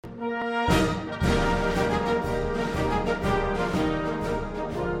You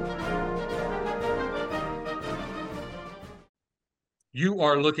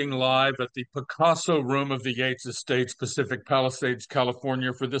are looking live at the Picasso Room of the Yates Estates, Pacific Palisades,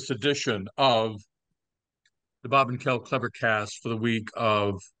 California, for this edition of the Bob and Kel Clevercast for the week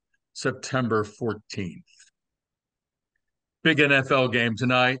of September 14th. Big NFL game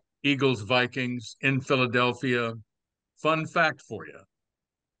tonight, Eagles, Vikings in Philadelphia. Fun fact for you.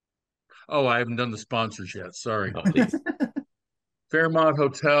 Oh, I haven't done the sponsors yet. Sorry. Oh, please. Fairmont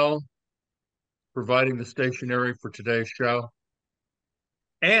Hotel providing the stationery for today's show.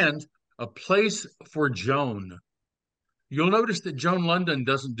 And A Place for Joan. You'll notice that Joan London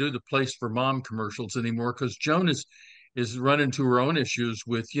doesn't do the Place for Mom commercials anymore because Joan is run into her own issues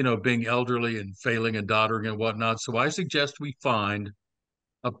with, being elderly and failing and doddering and whatnot. So I suggest we find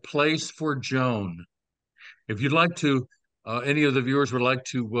A Place for Joan. If you'd like to, any of the viewers would like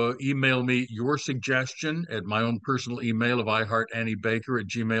to email me your suggestion at my own personal email of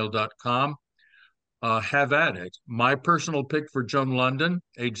iheartanniebaker@gmail.com. Have at it. My personal pick for Joan London,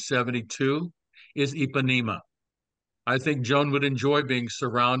 age 72, is Ipanema. I think Joan would enjoy being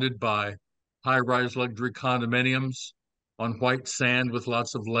surrounded by high-rise luxury condominiums on white sand with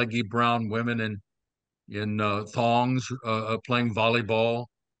lots of leggy brown women in thongs playing volleyball,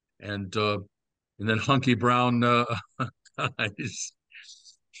 and then hunky brown guys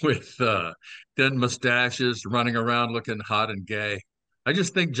with thin mustaches running around looking hot and gay. I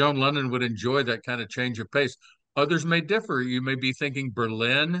just think Joan London would enjoy that kind of change of pace. Others may differ. You may be thinking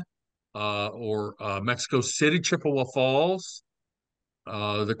Berlin or Mexico City, Chippewa Falls,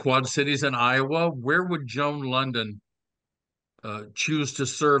 the Quad Cities in Iowa. Where would Joan London choose to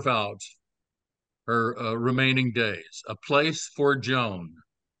serve out her remaining days? A Place for Joan.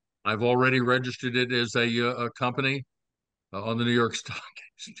 I've already registered it as a company on the New York Stock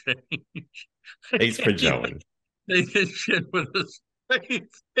Exchange. Thanks for Joan. They did shit with a straight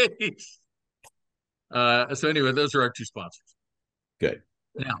face. So anyway, those are our two sponsors. Good.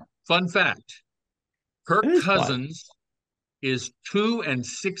 Now, fun fact: Kirk Cousins is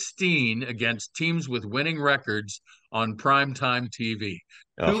 2-16 against teams with winning records on primetime TV.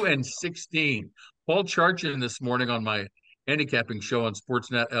 2-16. Paul Charchin this morning on my handicapping show on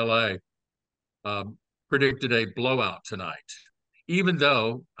Sportsnet LA predicted a blowout tonight, even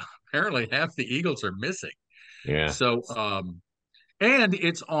though apparently half the Eagles are missing. Yeah. So, and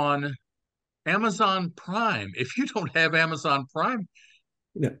it's on Amazon Prime. If you don't have Amazon Prime,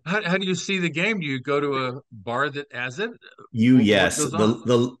 how do you see the game? Do you go to a bar that has it? Yes,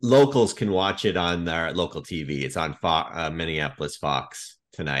 the locals can watch it on their local TV. It's on Minneapolis Fox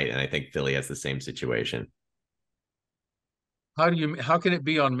tonight, and I think Philly has the same situation. How can it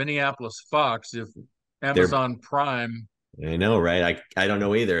be on Minneapolis Fox if Amazon Prime? I know, right? I don't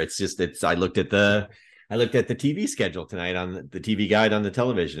know either. I looked at the TV schedule tonight on the TV guide on the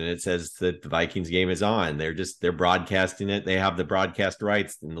television, and it says that the Vikings game is on. They're broadcasting it. They have the broadcast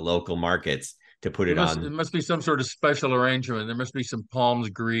rights in the local markets to put it on. It must be some sort of special arrangement. There must be some palms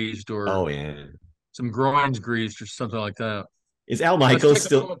greased or some groins greased or something like that. Is Al Michaels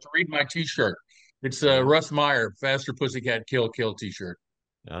still to read my T-shirt? It's Russ Meyer, Faster Pussycat Kill T-shirt.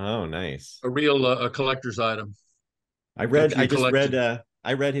 Oh, nice. A real a collector's item. I read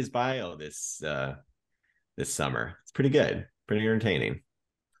his bio this summer. It's pretty good, pretty entertaining.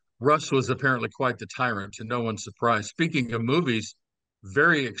 Russ was apparently quite the tyrant, to no one's surprise. Speaking of movies,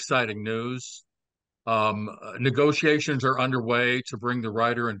 very exciting news. Negotiations are underway to bring the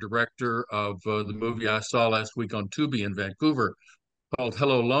writer and director of the movie I saw last week on Tubi in Vancouver called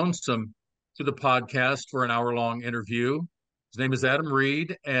Hello Lonesome to the podcast for an hour-long interview. His name is Adam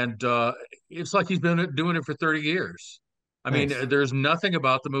Reed, and it's like he's been doing it for 30 years. I mean, there's nothing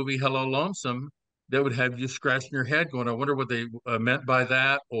about the movie Hello Lonesome that would have you scratching your head going, I wonder what they meant by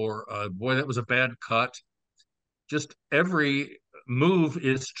that, or boy, that was a bad cut. Just every move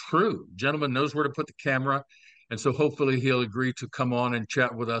is true. Gentleman knows where to put the camera, and so hopefully he'll agree to come on and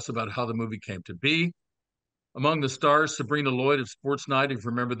chat with us about how the movie came to be. Among the stars, Sabrina Lloyd of Sports Night, if you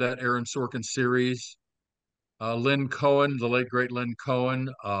remember that Aaron Sorkin series. Lynn Cohen, the late, great Lynn Cohen,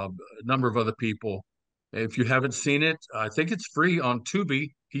 a number of other people. If you haven't seen it, I think it's free on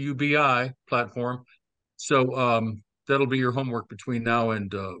Tubi, P-U-B-I platform. So that'll be your homework between now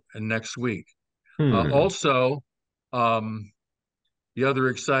and next week. Also, the other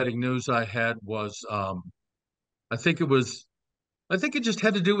exciting news I had was I think it just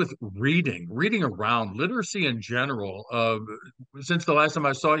had to do with reading around, literacy in general. Since the last time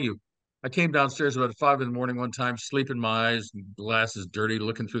I saw you, I came downstairs about 5 a.m. one time, sleeping my eyes, glasses dirty,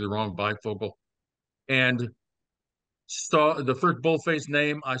 looking through the wrong bifocal, and saw the first boldface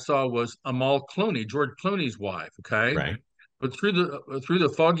name I saw was Amal Clooney, George Clooney's wife. Okay, Right. but through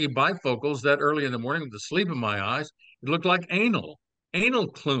the foggy bifocals that early in the morning with the sleep in my eyes, it looked like anal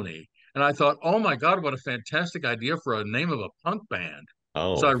Clooney. And I thought, oh my God, what a fantastic idea for a name of a punk band.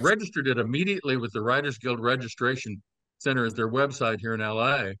 So I Oh, registered it immediately with the Writers Guild Registration Center at their website here in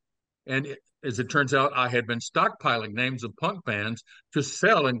LA. And as it turns out, I had been stockpiling names of punk bands to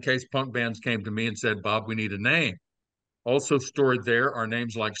sell in case punk bands came to me and said, Bob, we need a name. Also stored there are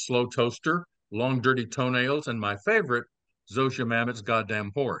names like Slow Toaster, Long Dirty Toenails, and my favorite, Zosia Mammoth's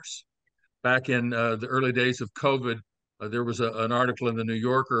Goddamn Horse. Back in the early days of COVID, there was an article in the New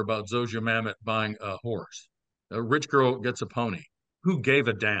Yorker about Zosia Mammoth buying a horse. A rich girl gets a pony. Who gave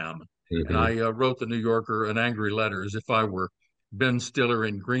a damn? And hmm. I wrote the New Yorker an angry letter as if I were Ben Stiller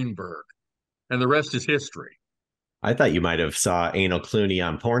in Greenberg. And the rest is history. I thought you might have saw Anal Clooney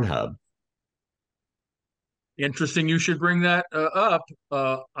on Pornhub. Interesting you should bring that up.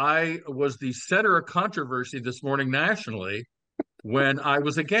 I was the center of controversy this morning nationally when I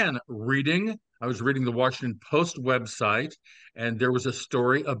was again reading. I was reading the Washington Post website, and there was a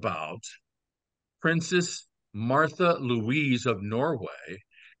story about Princess Martha Louise of Norway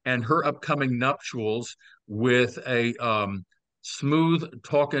and her upcoming nuptials with a smooth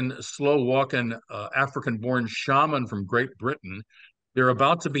talking, slow walking African born shaman from Great Britain. They're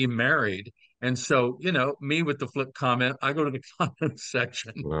about to be married. And so, me with the flip comment, I go to the comment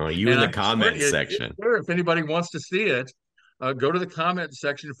section Well, you in and the I put comments it, section. sure, if anybody wants to see it, go to the comment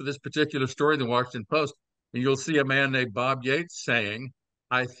section for this particular story in the Washington Post, and you'll see a man named Bob Yates saying,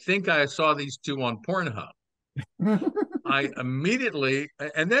 I think I saw these two on Pornhub. I immediately,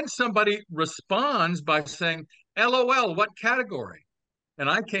 and then somebody responds by saying, LOL, what category? And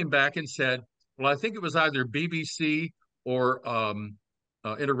I came back and said, well, I think it was either BBC or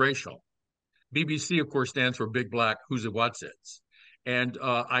interracial. BBC, of course, stands for Big Black Who's It What's It's. And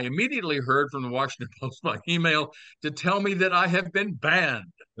I immediately heard from the Washington Post by email to tell me that I have been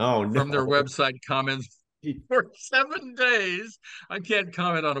banned Oh from their no. website comments for 7 days. I can't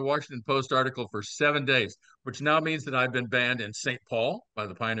comment on a Washington Post article for 7 days, which now means that I've been banned in St. Paul by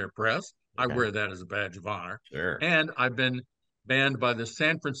the Pioneer Press. I Okay. wear that as a badge of honor. Sure. And I've been banned by the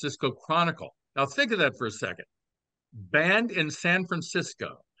San Francisco Chronicle. Now, think of that for a second. Banned in San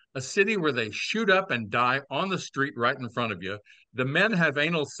Francisco, a city where they shoot up and die on the street right in front of you. The men have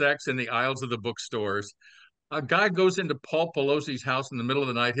anal sex in the aisles of the bookstores. A guy goes into Paul Pelosi's house in the middle of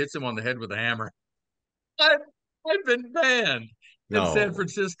the night, hits him on the head with a hammer. I've, I've been banned in San No.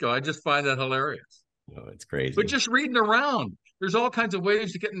 Francisco. I just find that hilarious. No, it's But crazy. just reading around, there's all kinds of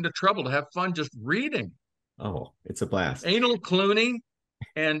ways to get into trouble, to have fun just reading. Oh, it's a blast. Anal Clooney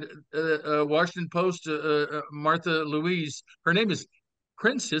and Washington Post Martha Louise. Her name is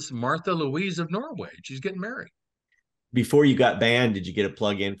Princess Martha Louise of Norway. She's getting married. Before you got banned, did you get a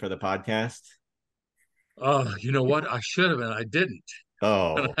plug in for the podcast? Oh, you know what? I should have, and I didn't. And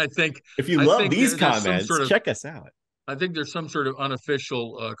Oh, I think if you I love think these there's some comments, sort of check us out. I think there's some sort of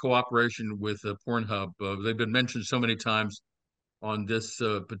unofficial cooperation with Pornhub. They've been mentioned so many times on this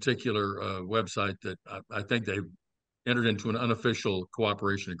particular website that I think they entered into an unofficial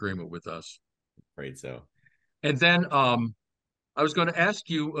cooperation agreement with us. Right. So, And then I was going to ask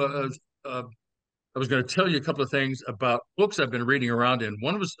you, I was going to tell you a couple of things about books I've been reading around in.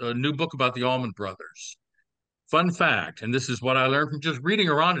 One was a new book about the Allman Brothers. Fun fact, and this is what I learned from just reading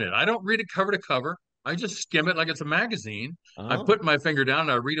around in it. I don't read it cover to cover. I just skim it like it's a magazine. I oh, put my finger down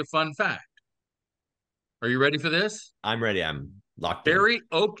and I read a fun fact. Are you ready for this? I'm ready. I'm locked in. Barry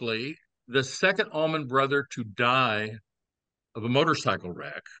Oakley, the second Allman brother to die of a motorcycle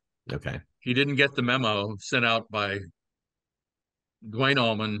wreck. Okay. He didn't get the memo sent out by Dwayne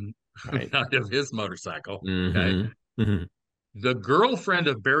Allman Right. out of his motorcycle. Okay. Mm-hmm. Mm-hmm. The girlfriend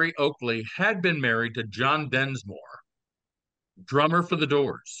of Barry Oakley had been married to John Densmore, drummer for the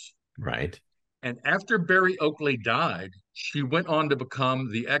Doors. Right. And after Barry Oakley died, she went on to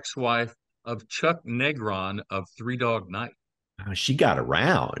become the ex-wife of Chuck Negron of Three Dog Night. Oh, she got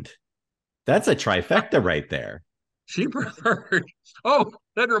around. That's a trifecta right there. She preferred. Oh,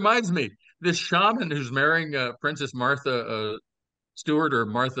 that reminds me. This shaman who's marrying Princess Martha Stewart or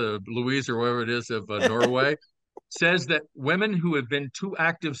Martha Louise or whatever it is of Norway says that women who have been too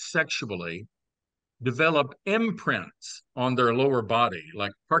active sexually develop imprints on their lower body,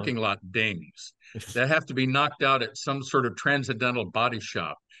 like parking lot dings, that have to be knocked out at some sort of transcendental body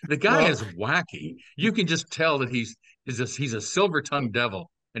shop. The guy Well, is wacky. You can just tell that he's a silver-tongued devil,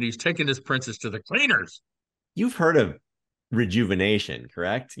 and he's taking this princess to the cleaners. you've heard of rejuvenation,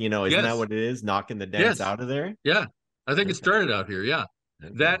 correct? Isn't that Yes, what it is? Knocking the dents yes, out of there? yeah. I think it Okay. started out here. Yeah,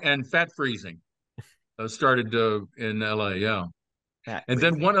 Okay. that and fat freezing. started in LA. Yeah. Yeah, And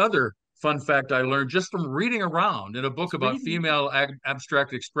then one other fun fact I learned just from reading around in a book just about reading. female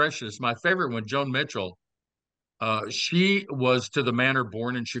abstract expressionists. My favorite one, Joan Mitchell. She was to the manor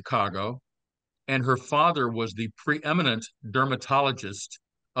born in Chicago, and her father was the preeminent dermatologist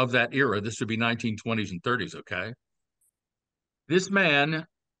of that era. This would be 1920s and 30s. Okay. This man,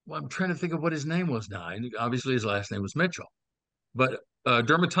 well, I'm trying to think of what his name was now. Obviously, his last name was Mitchell, but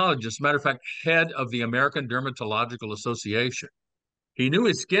dermatologist, matter of fact, head of the American Dermatological Association. He knew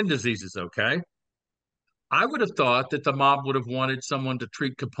his skin diseases, okay? I would have thought that the mob would have wanted someone to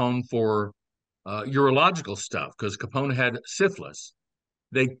treat Capone for urological stuff because Capone had syphilis.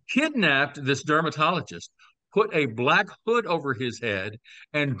 They kidnapped this dermatologist, put a black hood over his head,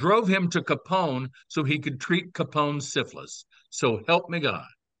 and drove him to Capone so he could treat Capone's syphilis. So help me God.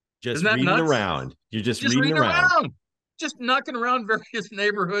 Just Isn't that reading nuts? around. You're just Just reading reading around. around, just knocking around various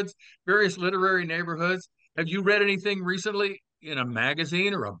neighborhoods, various literary neighborhoods. Have you read anything recently in a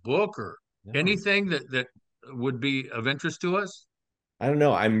magazine or a book or No, anything that would be of interest to us? I don't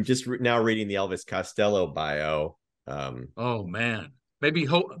know. I'm just now reading the Elvis Costello bio. Oh man, maybe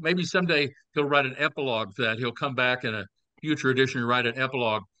someday he'll write an epilogue to that. He'll come back in a future edition and write an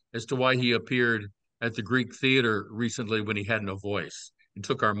epilogue as to why he appeared at the Greek Theater recently when he had no voice and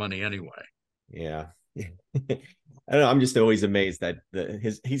took our money anyway. Yeah. I don't know. I'm just always amazed that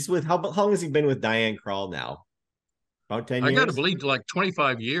he's with how long has he been with Diane Krall now? About 10 I got to years? believe like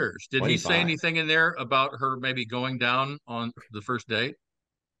 25 years. Did he say 25. anything in there about her maybe going down on the first date,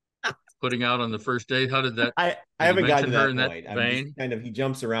 putting out on the first date? I Did he haven't gotten mention to her that in that point. I'm just vein? kind of he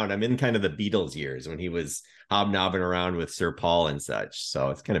jumps around. I'm in kind of the Beatles years when he was hobnobbing around with Sir Paul and such.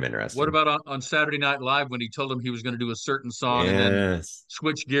 So it's kind of What interesting. about on Saturday Night Live when he told him he was going to do a certain song and then Yes.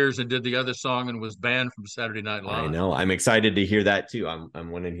 switched gears and did the other song and was banned from Saturday Night I Live? know. I'm excited to hear that too. I'm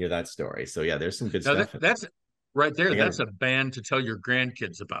wanting to hear that story. So yeah, there's some good Now stuff. that's right there. I got That's a band to tell your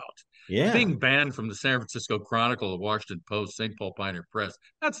grandkids about. yeah. Being banned from the San Francisco Chronicle, the Washington Post, St. Paul Pioneer Press,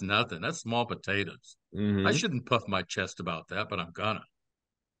 that's nothing. That's small potatoes. I Hmm. shouldn't puff my chest about that, but I'm gonna.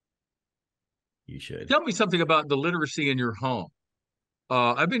 You should. Tell me something about the literacy in your home.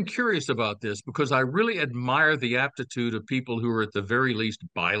 I've been curious about this because I really admire the aptitude of people who are at the very least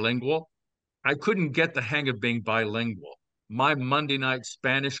bilingual. I couldn't get the hang of being bilingual. My Monday night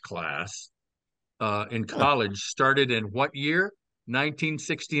Spanish class in Huh. college started in what year?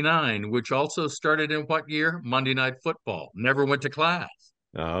 1969, which also started in what year? Monday Night Football. Never went to class.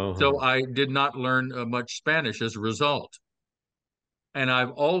 So Oh, I did not learn much Spanish as a result. And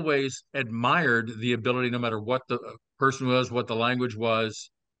I've always admired the ability, no matter what the person was, what the language was,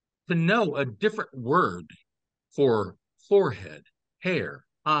 to know a different word for forehead, hair,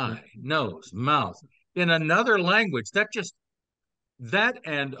 eye, nose, mouth in another language. That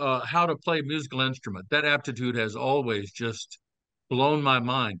and how to play a musical instrument, that aptitude has always just blown my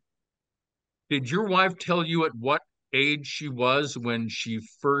mind. Did your wife tell you at what age she was when she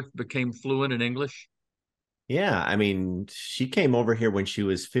first became fluent in English? yeah. I mean, she came over here when she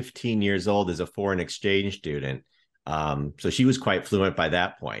was 15 years old as a foreign exchange student. So she was quite fluent by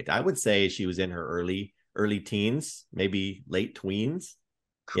that point. I would say she was in her early teens, maybe late tweens.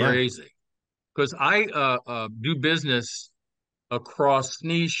 Yeah. Crazy. Because I do business across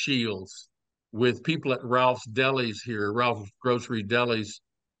sneeze shields with people at Ralph's Delis here, Ralph's Grocery Delis,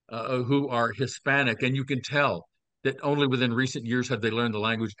 who are Hispanic, and you can tell that only within recent years have they learned the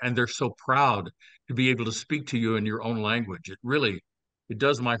language, and they're so proud to be able to speak to you in your own language. It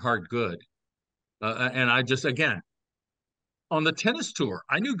does my heart good. And I just, again, on the tennis tour,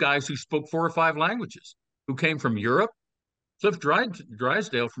 I knew guys who spoke four or five languages who came from Europe.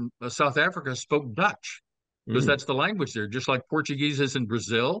 Drysdale from South Africa spoke Dutch because Mm. that's the language there, just like Portuguese is in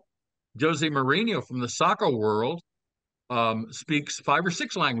Brazil. Jose Mourinho from the soccer world speaks five or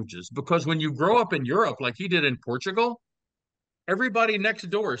six languages because when you grow up in Europe, like he did in Portugal, everybody next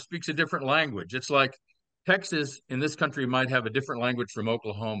door speaks a different language. It's like Texas in this country might have a different language from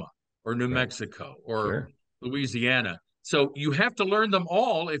Oklahoma or New Right. Mexico or Sure. Louisiana. So you have to learn them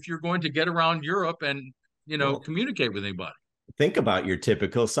all if you're going to get around Europe and Well, communicate with anybody. think about your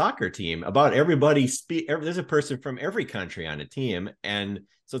typical soccer team. About everybody there's a person from every country on a team, and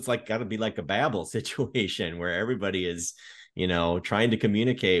so it's like got to be like a Babel situation where everybody is, trying to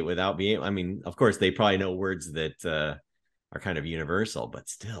communicate without being. I mean, of course, they probably know words that are kind of universal, but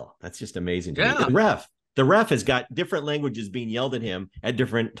still, that's just amazing to me. Yeah, The ref has got different languages being yelled at him at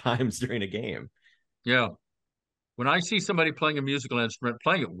different times during a game. yeah. When I see somebody playing a musical instrument,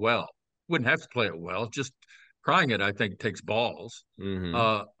 playing it well, wouldn't have to play it well, just trying it, I think, takes balls. Mm-hmm.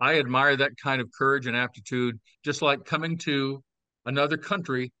 I admire that kind of courage and aptitude, just like coming to another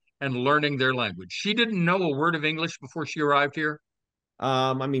country and learning their language. She didn't know a word of English before she arrived here.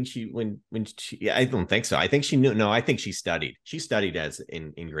 I mean, yeah, I don't think so. I think she knew. No, I think she studied. She studied as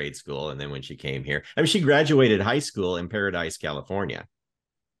in grade school, and then when she came here, I mean, she graduated high school in Paradise, California.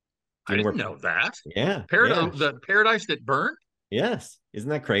 Do I you know didn't where? know that. Yeah, yeah, The paradise that burned. yes. Isn't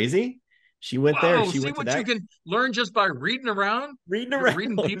that crazy? She went there. Whoa! She See went to what you that can learn just by reading around, reading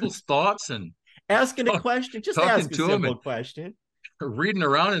reading around, people's thoughts, and asking a talk, question. Just talking ask a to them, simple and question. reading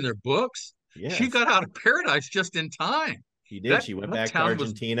around in their books. She Yes, got out of paradise just in time. she did. She went That back to town was,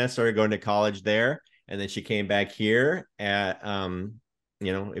 Argentina, started going to college there, and then she came back here at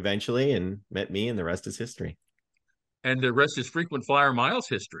eventually and met me, and the rest is history. and the rest is frequent flyer miles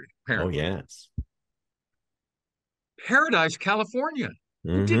history. Oh Apparently, yes. Paradise, California.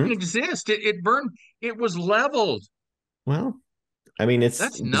 It didn't Hmm. exist. It burned. It was leveled. Well, I mean, it's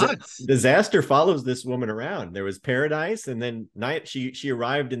That's nuts. disaster follows this woman around. There was paradise, and then night she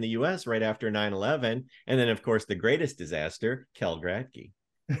arrived in the U.S. right after 9/11, and then of course the greatest disaster, Kel Gradke.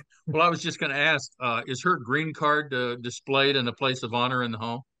 Well, I was just going to ask, is her green card displayed in a place of honor in the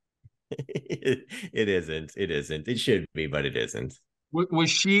home? It isn't. It isn't. It should be, but it isn't. Was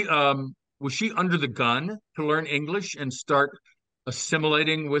she under the gun to learn English and start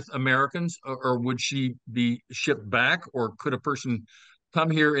assimilating with Americans, or would she be shipped back, or could a person come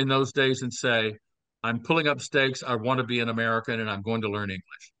here in those days and say, "I'm pulling up stakes. I want to be an American, and I'm going to learn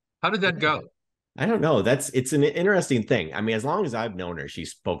English"? How did that Yeah. go? I don't know. It's an interesting thing. I mean, as long as I've known her,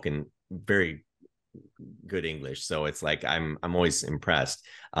 she's spoken very good English. So it's like I'm always impressed.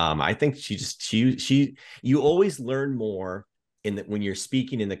 I think she you always learn more in that when you're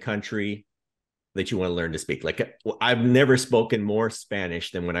speaking in the country that you want to learn to speak. Like I've never spoken more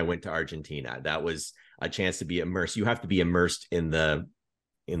Spanish than when I went to Argentina. That was a chance to be immersed. You have to be immersed in the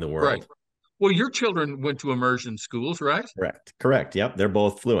Right. world. Well, your children went to immersion schools, right? Correct. Correct. Yep. They're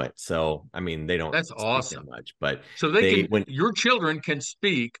both fluent. So I mean, they don't That's speak that awesome. much, but So they they can, when your children can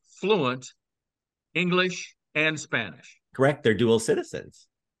speak fluent English and Spanish. correct, they're dual citizens.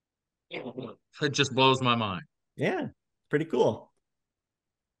 It just blows my mind. Yeah. Pretty cool.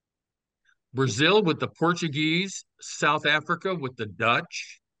 Brazil with the Portuguese, South Africa with the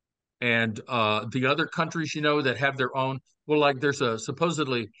Dutch, and the other countries, that have their own. Well, like there's a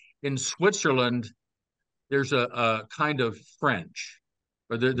supposedly in Switzerland, there's a kind of French,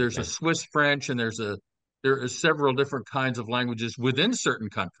 or there's a Okay. Swiss French, and there are several different kinds of languages within certain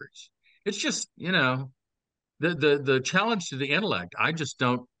countries. It's just, the challenge to the intellect. I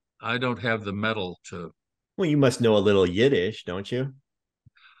don't have the metal to. Well, you must know a little Yiddish, don't you?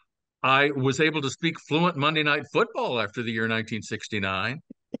 I was able to speak fluent Monday Night Football after the year 1969.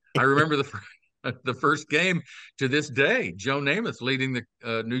 I remember the first game to this day. Joe Namath leading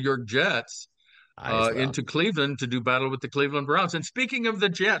the New York Jets I as well. into Cleveland to do battle with the Cleveland Browns. And speaking of the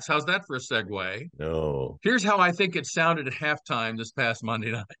Jets, how's that for a segue? No. Here's how I think it sounded at halftime this past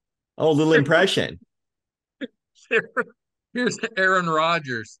Monday night. Oh, little impression. Here's Aaron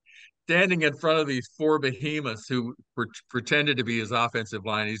Rodgers standing in front of these four behemoths who pretended to be his offensive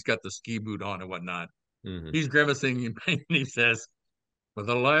line. He's got the ski boot on and whatnot. Hmm. He's grimacing in pain. He says, "For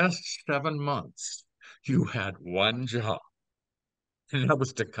the last 7 months, you had one job, and that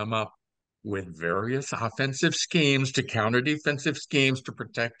was to come up with various offensive schemes to counter defensive schemes to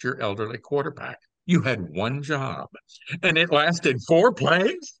protect your elderly quarterback. You had one job, and it lasted 4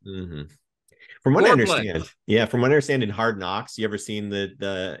 plays. Hmm. From what I Four understand, plays. yeah, from what I understand in Hard Knocks, you ever seen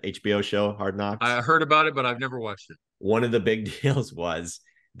the HBO show Hard Knocks? I heard about it, but I've never watched it. One of the big deals was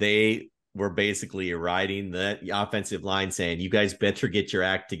they were basically riding the offensive line saying, "You guys better get your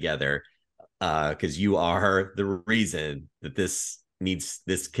act together, because you are the reason that this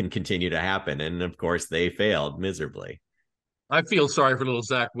can continue to happen." And of course, they failed miserably. I feel sorry for little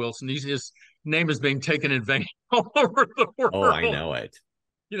Zach Wilson. His name is being taken in vain all over the Oh, I world. know it.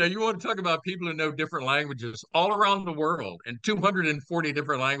 You want to talk about people who know different languages all around the world in 240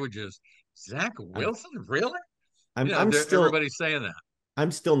 different languages. Zach I'm Wilson, really? I'm I'm still Everybody's saying that. I'm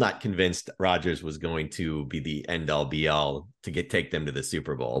still not convinced Rodgers was going to be the end all be all to take them to the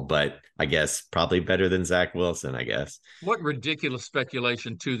Super Bowl, but I guess probably better than Zach Wilson, I guess. What ridiculous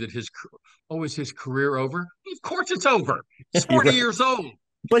speculation, too, that is his career over? Of course it's over. He's You're 40 right. years old. He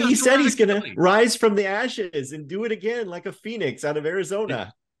But he just said tore he's going to Achilles. rise from the ashes and do it again like a phoenix out of Did,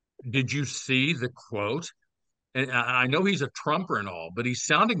 Arizona. did you see the quote? And I know he's a Trumper and all, but he's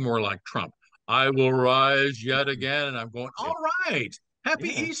sounding more like Trump. I will rise yet again. And I'm going, Yeah. all right, happy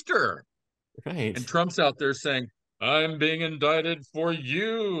Yeah. Easter. Right. And Trump's out there saying, I'm being indicted for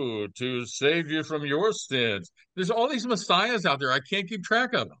you to save you from your sins. There's all these messiahs out there. I can't keep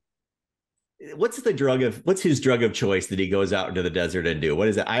track of them. what's his drug of choice that he goes out into the desert and do? What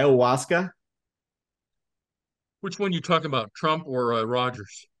is it? Ayahuasca? Which one you talking about, Trump or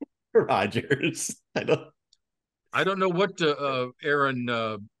Rogers? Rogers. I don't know what Aaron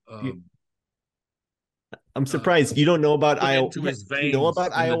I'm surprised you don't know about put into ayahuasca. his Do you know veins about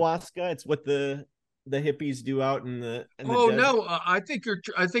in the. ayahuasca? It's what the hippies do out in the Oh desert. no, I think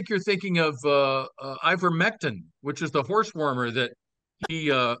you're thinking of ivermectin, which is the horse warmer that he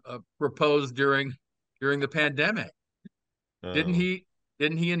proposed during the pandemic. Didn't Oh, he?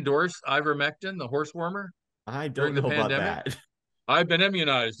 Didn't he endorse ivermectin, the horse warmer, I during don't the know about pandemic? that. I've been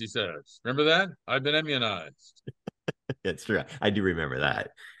immunized, he says. Remember that? I've been immunized, It's true. I do remember that.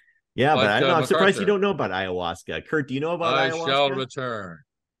 Yeah, but like I don't know. I'm surprised you MacArthur. don't know about ayahuasca. Kurt, do you know about I shall ayahuasca? return.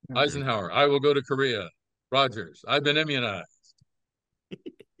 Mm-mm. Eisenhower, I will go to Korea. Rogers, I've been immunized.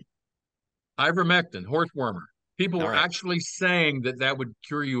 Ivermectin, horse warmer. People All were right. actually saying that that would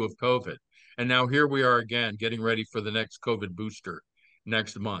cure you of COVID. And now here we are again, getting ready for the next COVID booster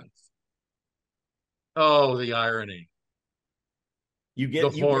next month. Oh, the irony, You the get you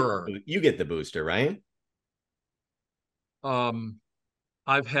get horror. you get the booster, right? Um,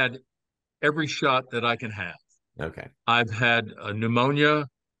 I've had every shot that I can have. Okay. I've had a pneumonia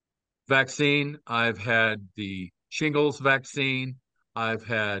vaccine. I've had the shingles vaccine. I've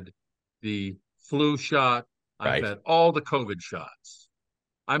had the flu shot. I've Right. had all the COVID shots.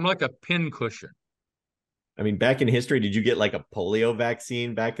 I'm like a pin cushion. I mean, back in history, did you get like a polio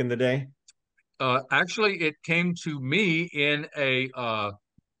vaccine back in the day? Actually, it came to me in a uh,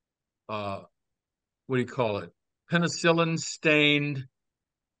 what do you call it? Penicillin stained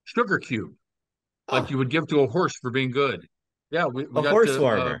sugar cube, like Oh, you would give to a horse for being good. Yeah, a horse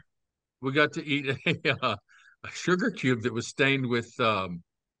warmer. we got to eat a sugar cube that was stained with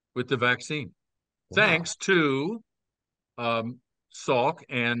the vaccine, Wow. thanks to um, Salk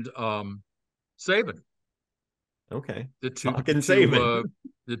and Saban, Okay. the two Talking Saban.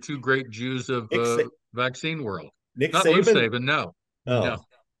 the two great Jews of Nick Sa- vaccine world. Nick Not Lou Saban? Saban, no, no,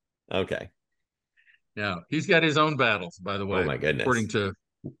 Oh, okay. no. He's got his own battles, by the Oh way, my according goodness. to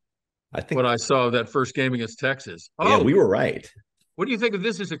I what think I saw of that first game against Texas. yeah, we Oh, were right. what do you think of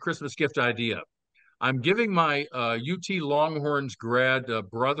this as a Christmas gift idea? I'm giving my UT Longhorns grad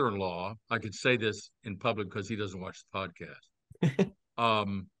brother-in-law. I could say this in public because he doesn't watch the podcast.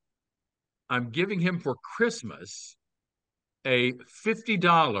 Um, I'm giving him for Christmas a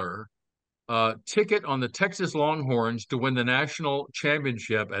 $50 ticket on the Texas Longhorns to win the national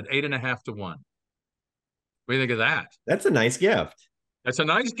championship at 8.5 to 1. What do you think of that? That's a nice gift. That's a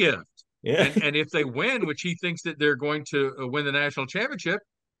nice gift. Yeah. And if they win, which he thinks that they're going to win the national championship,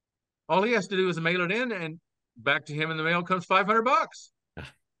 all he has to do is mail it in, and back to him in the mail comes $500.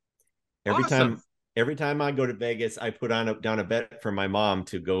 every Awesome. time every time I go to Vegas, I put down a bet for my mom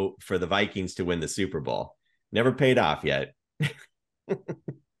to go for the Vikings to win the Super Bowl. Never paid off yet.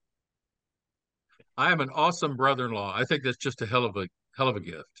 I am an awesome brother-in-law. I think that's just a hell of a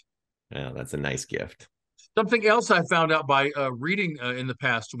gift. Yeah, that's a nice gift. Something else I found out by reading in the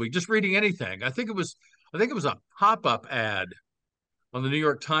past week, just reading anything. I think it was a pop-up ad on the New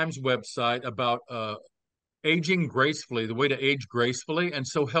York Times website about aging gracefully, the way to age gracefully. And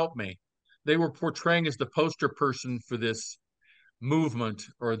so help me, they were portraying as the poster person for this movement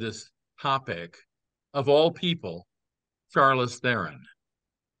or this topic of all people, Charlize Theron,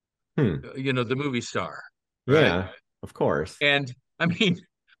 Hmm. the movie star, right? Yeah, of course. And I mean,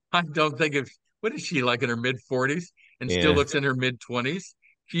 I don't think of what is she like in her mid 40s and still Yeah. looks in her mid 20s.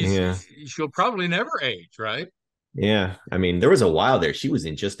 Yeah. She'll probably never age, right? Yeah. I mean, there was a while there. She was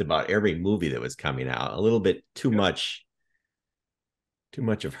in just about every movie that was coming out. A little bit too much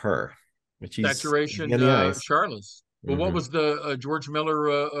of her. But she's easy Saturation, on the eyes. Charlotte. Well, what Hmm. was the George Miller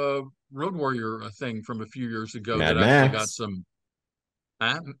Road Warrior thing from a few years ago Mad that actually got Max. some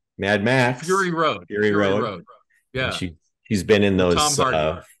uh, Mad Max. Fury Road? Fury Fury Road. Road. Yeah, Yeah, she's been in with Tom those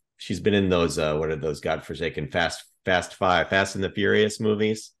Hardy. she's been in those what are those godforsaken Fast and the Furious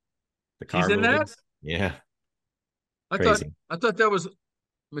movies, the She's car in that. movies. Yeah, I thought crazy. I thought that was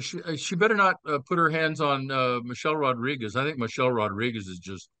she better not put her hands on Michelle Rodriguez. I think Michelle Rodriguez is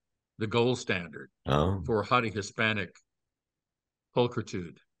just the gold standard Oh, for haughty Hispanic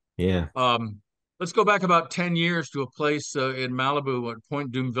pulchritude. yeah. Um, let's go back about 10 years to a place in Malibu at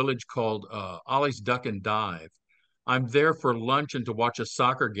Point Doom Village called Ollie's Duck and Dive. I'm there for lunch and to watch a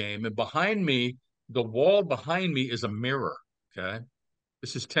soccer game. And behind me, the wall behind me is a mirror. Okay.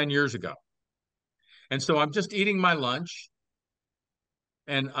 This is 10 years ago. And so I'm just eating my lunch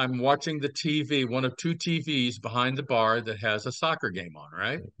and I'm watching the TV, one of two TVs behind the bar that has a soccer game on,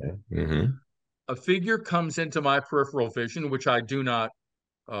 right? Okay. Hmm. A figure comes into my peripheral vision, which I do not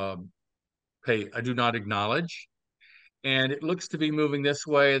um, I do not acknowledge. And it looks to be moving this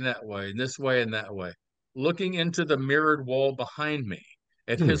way and that way, and this way and that way, looking into the mirrored wall behind me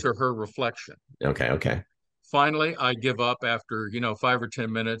at Hmm. his or her reflection. Okay. Okay. Finally, I give up after, 5 or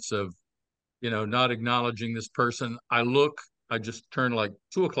 10 minutes of, not acknowledging this person. I just turn like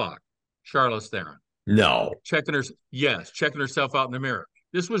 2 o'clock, Charlize Theron, No. checking herself out in the mirror.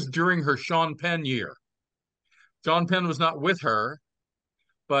 This was during her Sean Penn year. Sean Penn was not with her,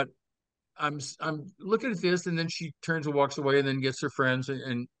 but I'm looking at this, and then she turns and walks away, and then gets her friends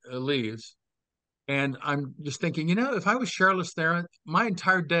and leaves. And I'm just thinking, if I was Charlize Theron, my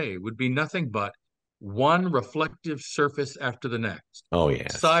entire day would be nothing but one reflective surface after the next. Oh,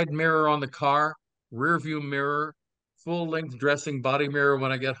 yes. Side mirror on the car, rear view mirror, full length dressing body mirror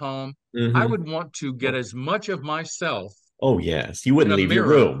when I get home. I Hmm. would want to get as much of myself Oh, yes. You in wouldn't a leave your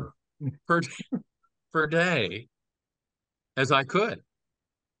mirror room. per, per day as I could,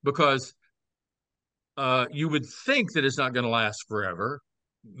 because you would think that it's not going to last forever.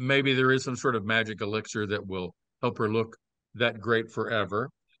 Maybe there is some sort of magic elixir that will help her look that great forever.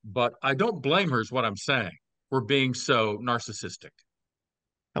 But I don't blame her, is what I'm saying, for being so narcissistic.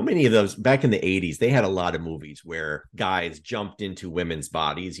 How many of those back in the 80s? They had a lot of movies where guys jumped into women's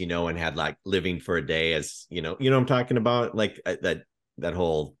bodies, and had like living for a day as, what I'm talking about? Like that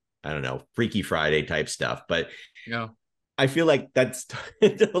whole, I don't know, Freaky Friday type stuff. But Yeah. I feel like that's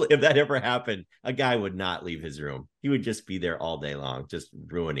if that ever happened, a guy would not leave his room. He would just be there all day long, just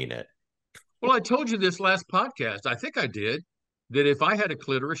ruining it. Well, I told you this last podcast. I think I did, that if I had a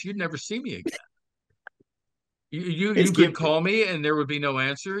clitoris, you'd never see me again. You It's could give, call me and there would be no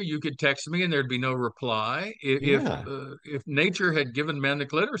answer. You could text me and there'd be no reply. yeah. If nature had given men the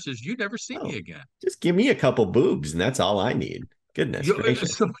clitorises, you'd never see me Oh, again. just give me a couple boobs and that's all I need. Goodness You,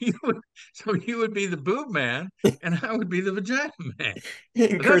 gracious. so you would be the boob man, and I would be the vagina man. And But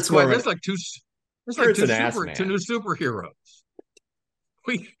that's Kurt's more quite. of a That's like Kurt's an ass two new man. superheroes.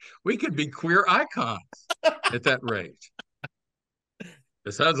 We we could be queer icons at that rate.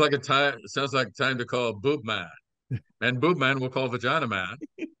 It sounds like a time. It sounds like time to call boob man, and boob man will call vagina man,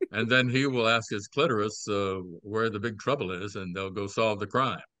 and then he will ask his clitoris where the big trouble is, and they'll go solve the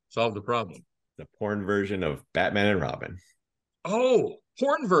crime, solve the problem. The porn version of Batman and Robin. Oh,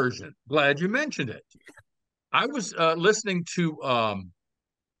 porn version. Glad you mentioned it. I was listening to.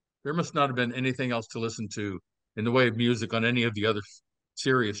 There must not have been anything else to listen to in the way of music on any of the other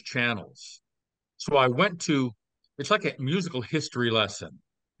serious channels. So I went to. It's like a musical history lesson.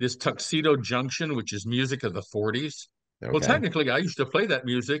 This Tuxedo Junction, which is music of the 40s. Well, Okay. technically, I used to play that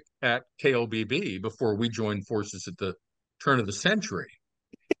music at KLBB before we joined forces at the turn of the century.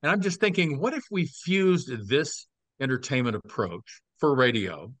 And I'm just thinking, what if we fused this entertainment approach for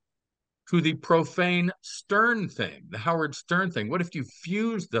radio to the profane Stern thing, the Howard Stern thing? What if you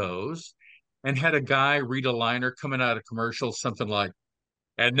fused those and had a guy read a liner coming out of commercials, something like,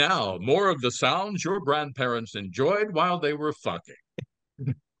 and now more of the sounds your grandparents enjoyed while they were fucking?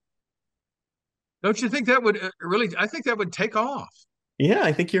 Don't you think that would really? I think that would take off, Yeah,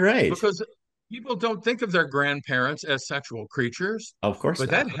 I think you're right. because people don't think of their grandparents as sexual creatures, Of course but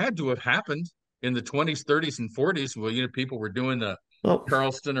that not. had to have happened in the 20s, 30s, and 40s. Well, people were doing the Well,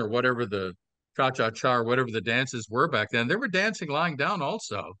 Charleston or whatever, the cha-cha-cha or whatever the dances were back then. They were dancing lying down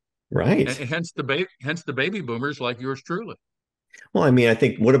also, and right. hence the baby boomers like yours truly. Well, I mean, I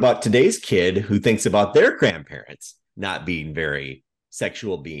think what about today's kid who thinks about their grandparents not being very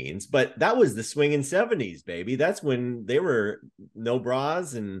sexual beings? But that was the swinging 70s, baby. That's when they were no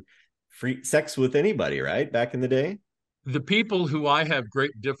bras and free sex with anybody, right? Back in the day. The people who I have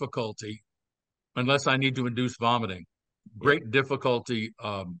great difficulty, unless I need to induce vomiting, Yeah. great difficulty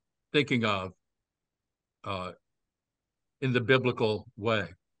thinking of uh, in the biblical way.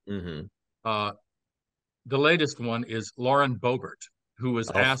 Mm-hmm. Uh, the latest one is Lauren Boebert, who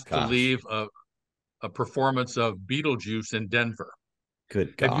was Oh asked to gosh. leave a performance of Beetlejuice in Denver.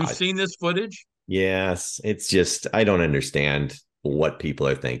 Good Have you God. seen this footage? Yes. It's just I don't understand what people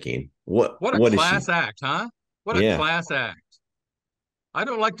are thinking. What What a what is she? class act, huh? What a Yeah. class act. I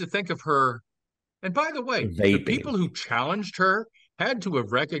don't like to think of her. And by the way, the Vaping. people who challenged her had to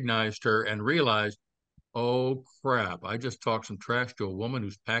have recognized her and realized, oh crap, I just talked some trash to a woman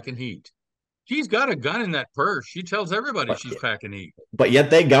who's packing heat. She's got a gun in that purse. She tells everybody But she's packing heat. but yet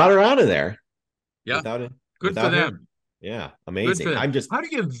they got her out of there Yeah, without it good for without her. them. Yeah, Good for amazing. them. I'm just How do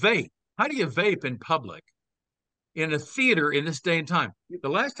you vape? How do you vape in public in a theater in this day and time? The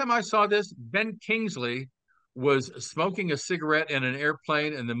last time I saw this, Ben Kingsley was smoking a cigarette in an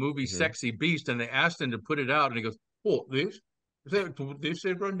airplane in the movie mhm. Sexy Beast, and they asked him to put it out, and he goes, "Oh, this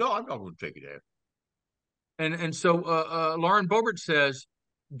cigarette? No, I'm not going to take it out." And so Lauren Boebert says,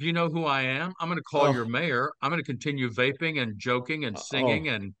 Do you know who I am? I'm going to call your Oh, mayor. I'm going to continue vaping and joking and singing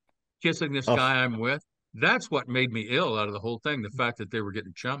oh, and kissing this oh, guy I'm with. That's what made me ill out of the whole thing, the fact that they were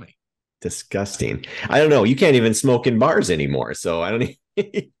getting chummy. disgusting. I don't know. You can't even smoke in bars anymore. So I don't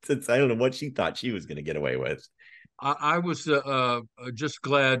I don't know what she thought she was going to get away with. I was just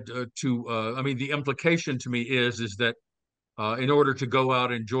glad I mean, the implication to me is that in order to go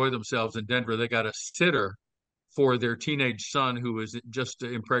out and enjoy themselves in Denver, they got a sitter for their teenage son who was just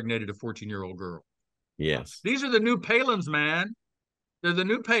impregnated a 14-year-old girl. Yes. These are the new Palins, man. They're the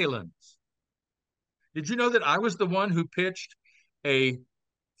new Palins. Did you know that I was the one who pitched a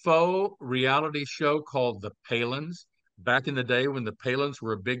faux reality show called The Palins back in the day when the Palins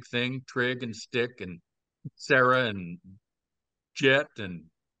were a big thing? Trig and Stick and Sarah and Jet and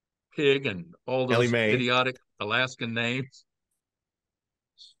Pig and all Ellie those Mae. idiotic Alaskan names.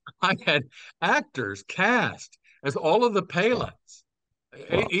 I had actors cast as all of the Wow. Palins.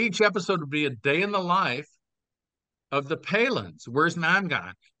 Wow. Each episode would be a day in the life of the Palins. Where's Mom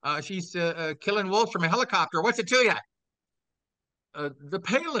gone? She's killing wolves from a helicopter. What's it to you? The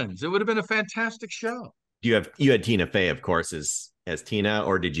Palins. It would have been a fantastic show. You had Tina Fey, of course, as Tina,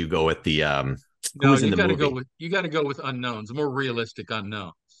 or did you go with the who No, was in the movie? you got to go with unknowns, more realistic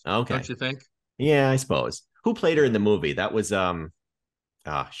unknowns, don't Okay. you think? Yeah, I suppose. Who played her in the movie? That was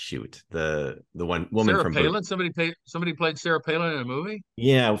shoot. The one woman Sarah from Palin. Somebody played Sarah Palin in a movie.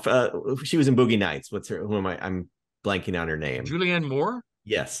 Yeah, she was in Boogie Nights. What's her? Who am I? I'm blanking on her name. Julianne Moore.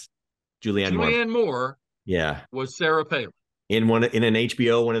 Yes, Julianne Moore. Julianne Moore Yeah, was Sarah Palin. in an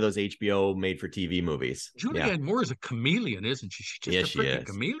HBO, one of those HBO made for TV movies. Yeah, Julianne Moore is a chameleon, isn't she? She's just yeah, a she freaking is.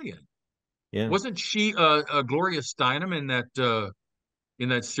 chameleon. Yeah, Wasn't she Gloria Steinem in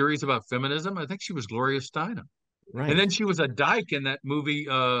that series about feminism? I think she was Gloria Steinem. And right, then she was a dyke in that movie,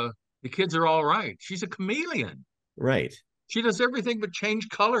 The Kids Are All Right. She's a chameleon. right. She does everything but change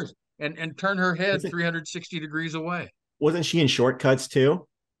colors and turn her head Wasn't 360 degrees away. wasn't she in Shortcuts too?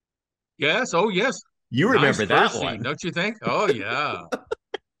 Yes. Oh, yes. You Nice remember that first scene, one? don't you think? Oh, yeah.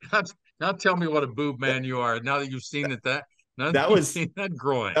 Now tell me what a boob man you are. Now that you've seen it, now that That you've was seen that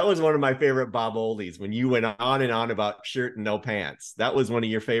groin. that was one of my favorite Bob Oldies when you went on and on about shirt and no pants. That was one of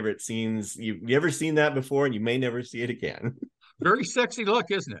your favorite scenes. You ever seen that before? And you may never see it again. Very sexy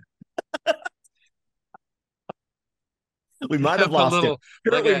look, isn't it? We You might have have a lost him. little,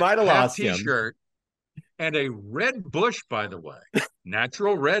 like We a might have half lost him. t-shirt and a red bush, by the way,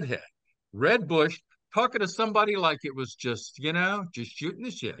 natural redhead, red bush, talking to somebody like it was just, just shooting the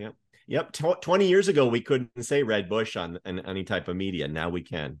shit. Yep. Yep. 20 years ago, we couldn't say Red Bush on any type of media. Now we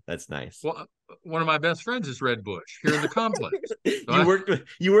can. That's nice. Well, one of my best friends is Red Bush here in the complex. So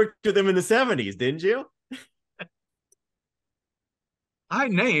You worked with him in the 70s, didn't you? I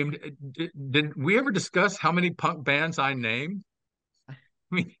named. Did we ever discuss how many punk bands I named? I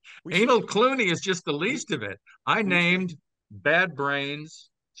mean, We should. Anal Clooney is just the We, least of it. I we should. named Bad Brains,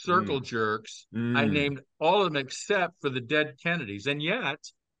 Circle Mm, Jerks. I mm. named all of them except for the Dead Kennedys. And yet,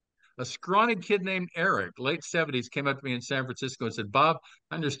 a scrawny kid named Eric, late 70s, came up to me in San Francisco and said, Bob,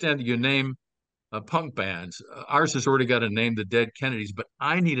 I understand that you name punk bands. Ours has already got a name, the Dead Kennedys, but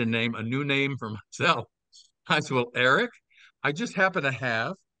I need a new name for myself. I said, well, Eric, I just happen to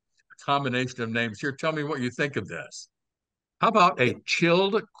have a combination of names here. Tell me what you think of this. How about a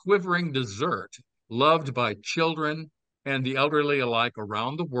chilled, quivering dessert loved by children and the elderly alike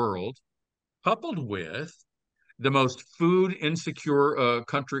around the world, coupled with the most food insecure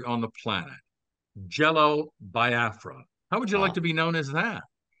country on the planet, Jello Biafra. How would you like Oh, to be known as that?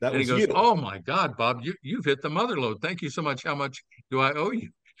 that And he was goes, you. oh my God, Bob, you've hit the mother load. Thank you so much. How much do I owe you?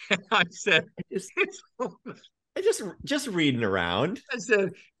 And I said, I just, it's, I just reading around. I said,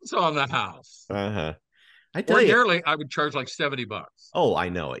 it's on the house. Uh-huh. I tell you. Ordinarily, I would charge like $70. Oh, I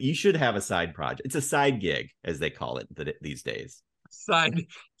know it. You should have a side project. It's a side gig, as they call it these days. Side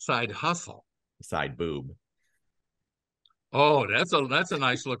side hustle. Side boob. Oh, that's a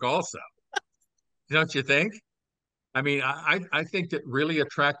nice look also. Don't you think? I mean, I think that really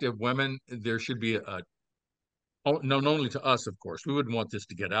attractive women, there should be known only to us, of course. We wouldn't want this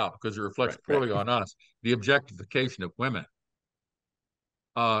to get out because it reflects Right, right. poorly on us, the objectification of women.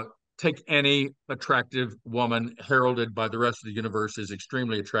 Uh, take any attractive woman heralded by the rest of the universe as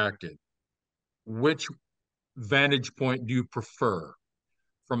extremely attractive. Which vantage point do you prefer?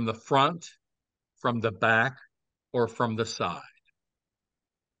 From the front, from the back, or from the side?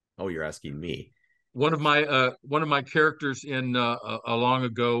 Oh, you're asking me. One of my characters in a long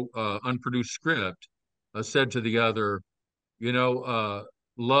ago unproduced script said to the other,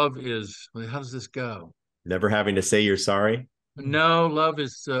 love is how does this go? Never having to say you're sorry. No, love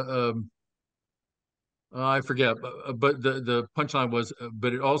is I forget, but the punchline was,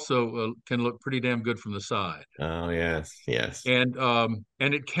 but it also can look pretty damn good from the side, Oh yes, yes. and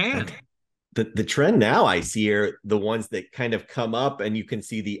it can. The trend now I see are the ones that kind of come up and you can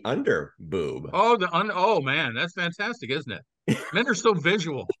see the under boob. Oh man, that's fantastic, isn't it? Men are so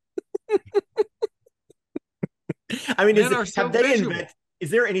visual. I mean, Men are so have they visual. invented? Is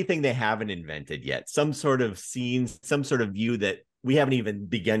there anything they haven't invented yet? Some sort of scene, some sort of view that we haven't even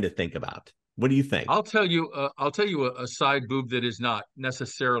begun to think about. What do you think? I'll tell you a side boob that is not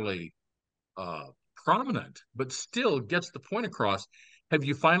necessarily uh, prominent, but still gets the point across. Have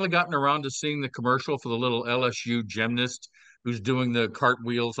you finally gotten around to seeing the commercial for the little LSU gymnast who's doing the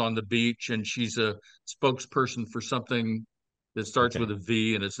cartwheels on the beach, and she's a spokesperson for something that starts with Okay. a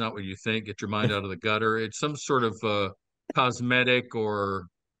V, and it's not what you think. Get your mind out of the gutter. It's some sort of cosmetic, or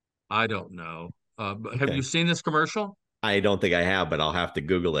I don't know. Have you Okay. seen this commercial? I don't think I have, but I'll have to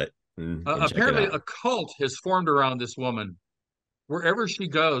Google it and check it Apparently, out. a cult has formed around this woman wherever she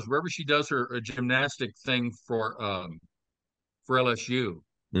goes, wherever she does her gymnastic thing for LSU.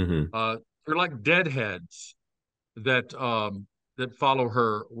 Hmm. Uh, they're like deadheads that follow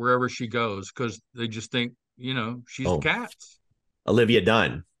her wherever she goes because they just think she's the Oh, cats. Olivia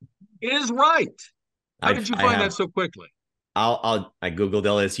Dunn. It is right. How did you I find that have. so quickly? I googled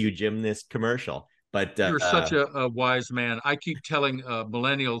LSU gymnast commercial, but You're such a wise man. I keep telling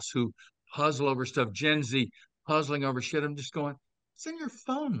millennials who puzzle over stuff, Gen Z puzzling over shit. I'm just going, it's in your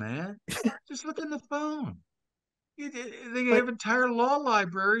phone, man. Just look in the phone. They have but entire law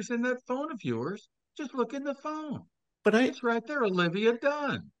libraries in that phone of yours. Just look in the phone. but I It's right there, Olivia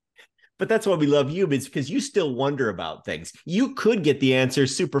Dunn. but that's why we love you, is because you still wonder about things. You could get the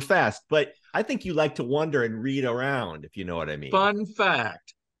answers super fast, but I think you like to wonder and read around, if you know what I mean. Fun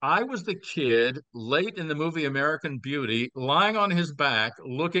fact. I was the kid late in the movie American Beauty, lying on his back,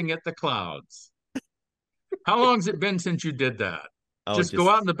 looking at the clouds. How long has it been since you did that? Oh, Just go just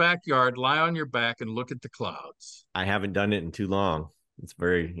out in the backyard, lie on your back, and look at the clouds. I haven't done it in too long. It's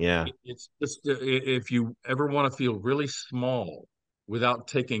very, yeah. It's just if you ever want to feel really small without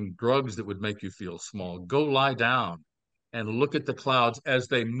taking drugs that would make you feel small, go lie down and look at the clouds as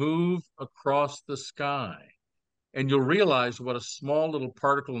they move across the sky. And you'll realize what a small little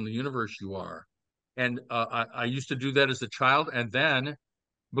particle in the universe you are. And I used to do that as a child. And then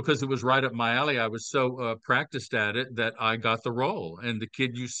because it was right up my alley, I was so practiced at it that I got the role. And the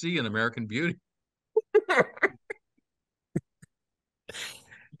kid you see in American Beauty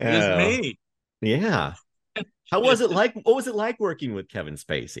is Oh, me. yeah. How was it like? What was it like working with Kevin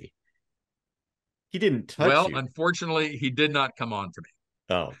Spacey? He didn't touch Well, you. unfortunately, he did not come on to me,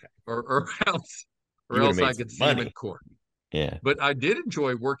 Oh, okay. or else, You would have I made some could see him in money. court. Yeah. But I did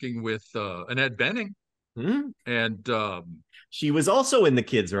enjoy working with Annette Bening, Hmm. and She was also in The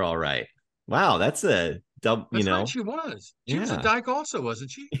Kids Are All Right. Wow, that's a dub, that's right, she was. She was a Yeah. dyke, also,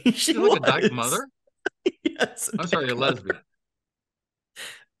 wasn't she? She She's like a dyke was. mother. Yes. I'm sorry, a lesbian.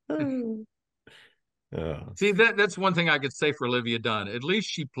 Oh. See, that's one thing I could say for Olivia Dunn. At least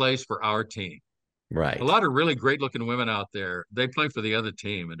she plays for our team. A Right. lot of really great looking women out there, they play for the other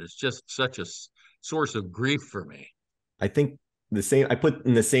team, and it's just such a source of grief for me. I think the same. I put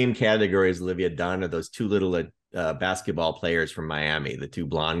in the same category as Olivia Dunn are those two little basketball players from Miami, the two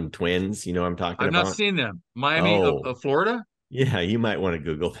blonde twins. You know what I'm talking I've not about? seen them. Miami Oh, of Florida? yeah. You might want to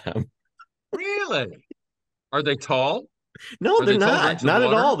Google them. Really? Are they tall? No, Are they're they tall not. drinks of Not at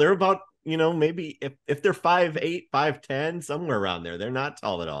water? all. They're about maybe if they're 5'8", 5'10", somewhere around there. They're not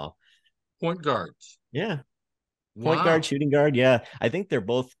tall at all. Point guards. Yeah, point guard, Wow. shooting guard. Yeah, I think they're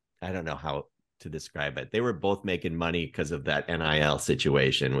both. I don't know how to describe it. They were both making money because of that NIL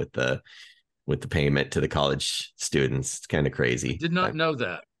situation with the payment to the college students. It's kind of I crazy. did not know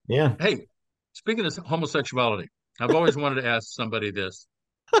that. Yeah. Hey, speaking of homosexuality, I've always wanted to ask somebody this.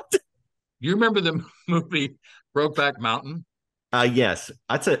 You remember the movie Brokeback Mountain? Yes.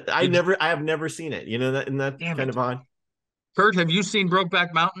 That's a. Did you, I have never seen it. You know that, and that's damn kind it. of odd. Kurt, have you seen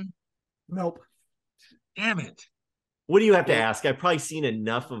Brokeback Mountain? Nope. Damn it. What do you have to Well, ask? I've probably seen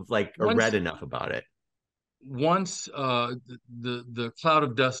enough of like or once read enough about it. once the cloud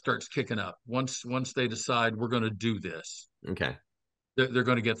of dust starts kicking up, once they decide we're going to do this, Okay. they're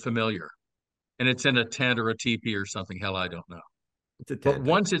going to get familiar. And it's in a tent or a teepee or something. Hell, I don't know. It's a But tent.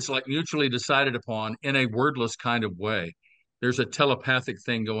 once it's like mutually decided upon in a wordless kind of way, there's a telepathic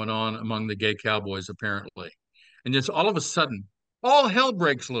thing going on among the gay cowboys, apparently. And just all of a sudden, all hell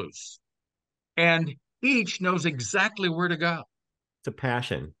breaks loose. And each knows exactly where to go. It's a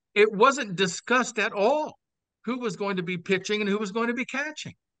passion. It wasn't discussed at all who was going to be pitching and who was going to be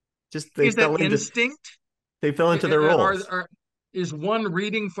catching. Just Is that instinct? they fell into their Are, roles. are is one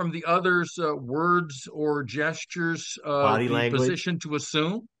reading from the other's words or gestures Body the language, position to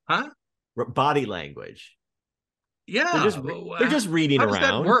assume? Huh? body language. They're Yeah. just they're just reading How does that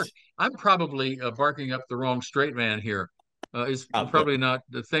around. work? I'm probably barking up the wrong straight man here. It's But probably not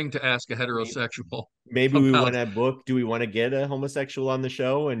the thing to ask a maybe, heterosexual maybe we want about. to book. Do we want to get a homosexual on the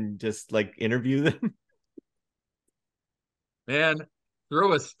show and just like interview them? Man,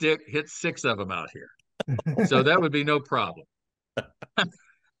 throw a stick, hit six of them out here. So that would be no problem.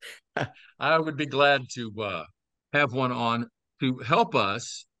 I would be glad to have one on to help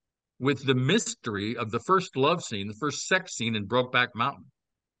us with the mystery of the first love scene, the first sex scene in Brokeback Mountain.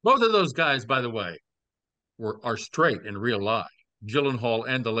 Both of those guys, by the way, are straight in real life. Gyllenhaal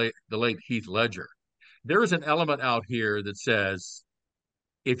and the late Heath Ledger. There is an element out here that says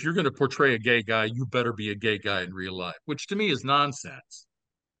if you're going to portray a gay guy, you better be a gay guy in real life, which to me is nonsense.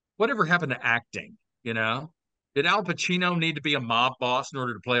 Whatever happened to acting? You know, did Al Pacino need to be a mob boss in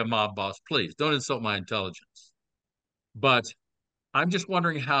order to play a mob boss? Please don't insult my intelligence. But I'm just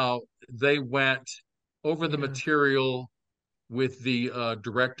wondering how they went over the Yeah. material with the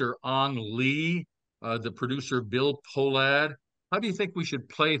director Ang Lee, the producer Bill Polad. How do you think we should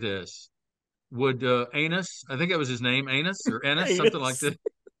play this? Would Anus, I think that was his name, Anus or Ennis, something like Anus, that.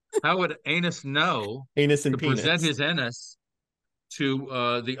 How would Anus know anus and to present penis. his Ennis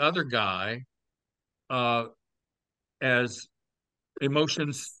to the other guy uh, as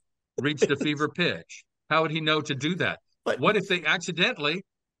emotions reached a fever pitch? How would he know to do that? But What if they accidentally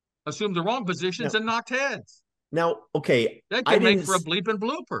assumed the wrong positions now, and knocked heads? okay, That could make for a bleep and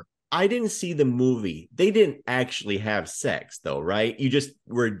blooper. I didn't see the movie. They didn't actually have sex though, right? You just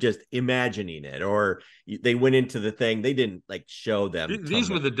were just imagining it, or they went into the thing. They didn't like show them These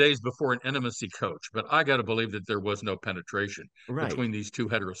were tumbling. the days before an intimacy coach, but I got to believe that there was no penetration Right. between these two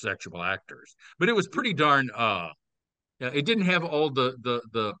heterosexual actors. But it was pretty darn yeah, it didn't have all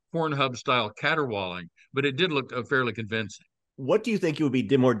the Pornhub style caterwauling, but it did look fairly convincing. What do you think it would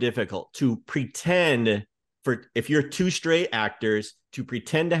be more difficult to pretend for if you're two straight actors to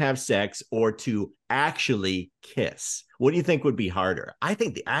pretend to have sex or to actually kiss? What do you think would be harder? I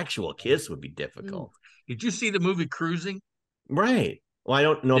think the actual kiss would be Ooh. difficult. Did you see the movie Cruising? Right. Well, I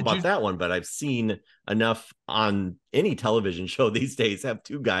don't know Did about you? that one, but I've seen enough on any television show these days have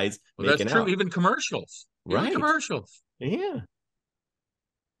two guys Well, that's making true. out. Even commercials. Even Right. commercials. Yeah.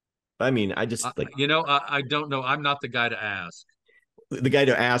 I mean, I just like I don't know. I'm not the guy to ask. the guy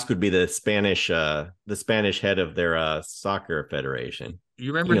to ask would be the Spanish head of their soccer federation. You He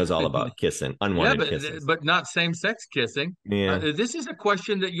remember? knows all about kissing, Yeah, unwanted but kisses. not same-sex kissing. Yeah. This is a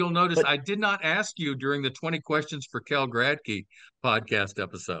question that you'll notice But I did not ask you during the 20 questions for Kel Gradke podcast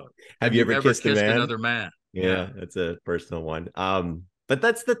episode. have Have you you ever ever kissed a kissed man? another man? Yeah, Yeah. that's a personal one. But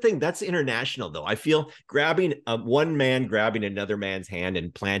that's the thing. That's international, though. I feel grabbing one man grabbing another man's hand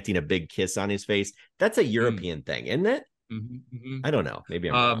and planting a big kiss on his face. That's a Mm, European thing, isn't it? mhm, mhm. I don't know. Maybe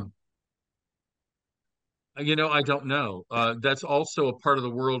I'm wrong. Um, I don't know. That's also a part of the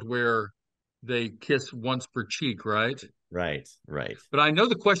world where they kiss once per cheek, right? Right, right. But I know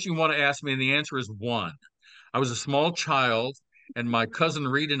the question you want to ask me, and the answer is one. I was a small child, and my cousin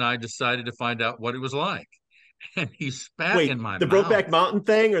Reed and I decided to find out what it was like. And he spat in Wait, my the mouth. Brokeback Mountain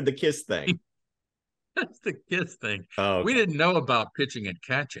thing or the kiss thing? That's the kiss thing. Oh, We okay. didn't know about pitching and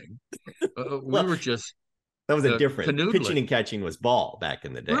catching. We Well, were just that was a different pitching canoodling. and catching was ball back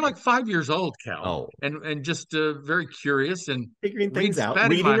in the We were day. like 5 years old, Cal, Oh, and just very curious. And figuring Reed things out,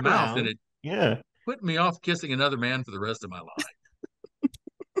 spat in my reading mouth, and around. it Yeah. put me off kissing another man for the rest of my life.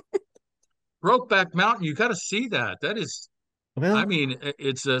 Brokeback Mountain, you got to see that. That is, I Well, mean,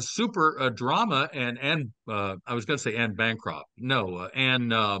 it's a super drama, and I was going to say Anne Bancroft, no,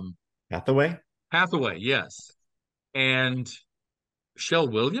 Anne Hathaway. Hathaway, yes, and Shell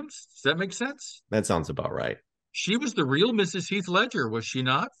Williams. Does that make sense? That sounds about right. She was the real Mrs. Heath Ledger, was she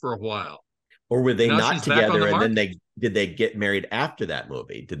not, for a while? Or were And they now not she's back on together the and then market. they did they get married after that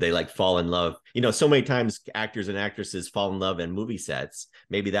movie? Did they like fall in love? You know, so many times actors and actresses fall in love in movie sets.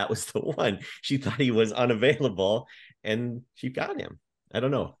 Maybe that was the one. She thought he was unavailable and she got him. I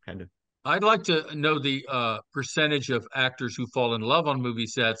don't know, kind of. I'd like to know the percentage of actors who fall in love on movie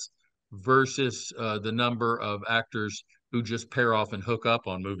sets versus the number of actors who just pair off and hook up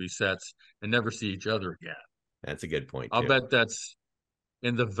on movie sets and never see each other again. That's a good point I'll too. bet that's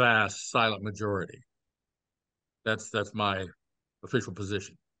in the vast silent majority. That's my official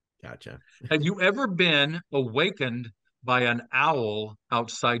position. Gotcha. Have you ever been awakened by an owl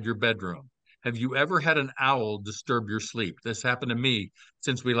outside your bedroom? Have you ever had an owl disturb your sleep? This happened to me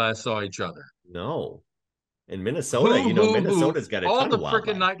since we last saw each other. No. In Minnesota, Who, you know, who, Minnesota's got a all ton the of frickin'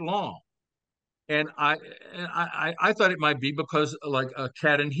 wildlife. night long. And I thought it might be because like a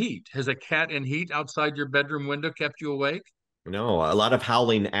cat in heat. Has a cat in heat outside your bedroom window kept you awake? No, a lot of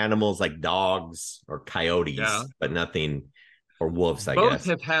howling animals like dogs or Yeah. coyotes, but nothing, or wolves, I Both guess.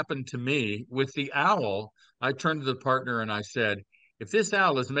 have happened to me with the owl. I turned to the partner and I said, if this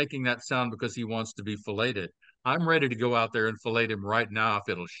owl is making that sound because he wants to be filleted, I'm ready to go out there and fillet him right now if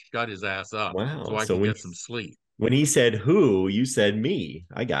it'll shut his ass up so Wow. I So can get some sleep. when he said who, you said me.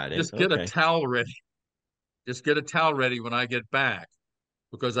 I got it. Just get a Okay. towel ready. Just get a towel ready when I get back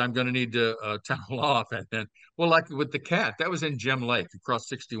because I'm going to need to towel off. And then, well, like with the cat, that was in Gem Lake across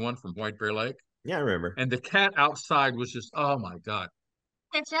 61 from White Bear Lake. Yeah, I remember. And the cat outside was just, oh my God.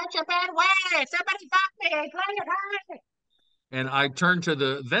 It's such a bad way. Somebody fuck me. Play it hard. And I turned to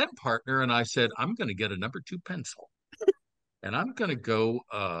the then partner and I said, I'm going to get a number 2 pencil and I'm going to go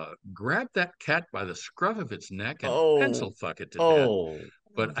grab that cat by the scruff of its neck and Oh, pencil fuck it to death. oh,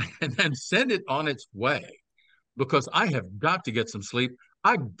 But and then send it on its way because I have got to get some sleep.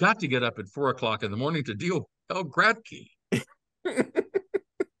 I got to get up at 4 o'clock in the morning to deal with El Gradkey.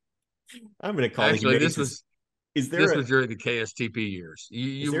 I'm going to call the Actually, humane. Is there this was during the KSTP years. is there a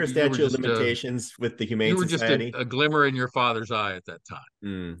You were statute of just limitations with the Humane Society? a glimmer in your father's eye at that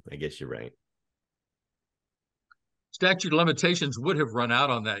time. I guess you're right. Statute of limitations would have run out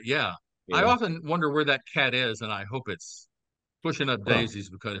on that. Yeah. I Yeah. often wonder where that cat is, and I hope it's pushing up Well, daisies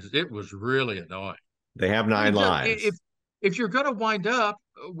because it was really annoying. they have I mean, nine if lives. you're going to wind up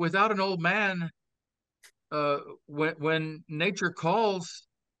without an old man, uh, when nature calls,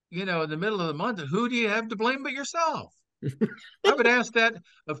 in the middle of the month, who do you have to blame but yourself? I would ask that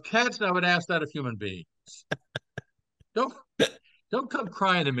of cats, and I would ask that of human beings. Don't don't come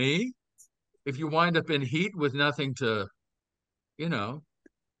crying to me if you wind up in heat with nothing to, you know.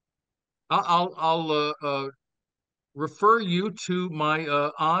 I'll refer you to my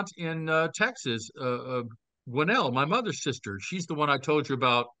aunt in Texas, Gwinnell, my mother's sister. She's the one I told you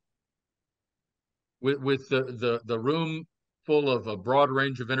about with the room full of a broad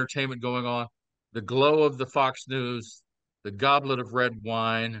range of entertainment going on, the glow of the Fox News, the goblet of red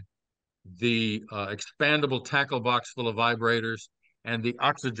wine, the expandable tackle box full of vibrators, and the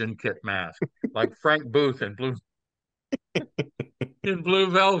oxygen kit mask, like Frank Booth in Blue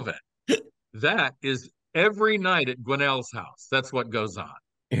Velvet. That is every night at Gwinnell's house. That's what goes on.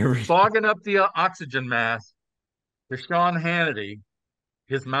 Every Fogging up the oxygen mask to Sean Hannity,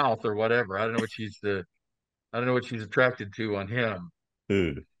 his mouth or whatever. I don't know what she's attracted to on him.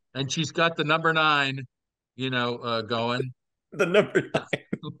 the And she's got the number 9, going. number nine.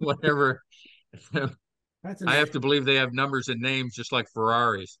 Whatever. That's I an have to believe they have numbers and names just like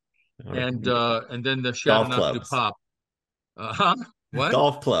Ferraris. or And then the golf Chateauneuf du clubs. Pape. Huh? What?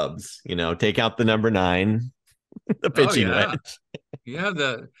 Golf clubs. Take out the number nine, the Oh pitching yeah, wedge, yeah.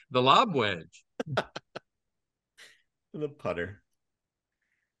 The lob wedge. the putter.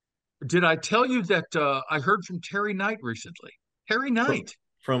 Did I tell you that I heard from Terry Knight recently? Terry From, Knight,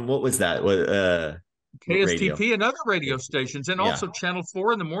 from what was that? What radio? KSTP and other radio stations, and Yeah. also Channel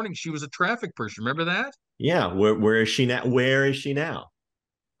 4 in the morning. She was a traffic person. Remember that? Yeah. Where is she now? Where is she now?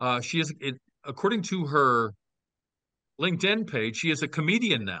 She is, according to her LinkedIn page, she is a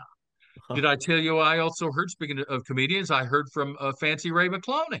comedian now. Did I tell you I also heard, speaking of comedians, I heard from Fancy Ray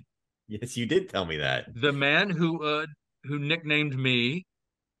McCloning, Yes, you did tell me that. the man who nicknamed me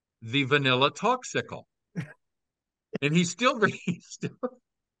the Vanilla Talksicle. And he still I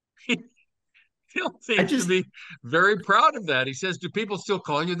seems to just be very proud of that. He says, "Do people still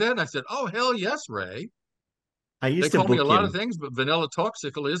call you that?" And I said, "Oh, hell yes, Ray. I They used to call me a book lot of him. things, but Vanilla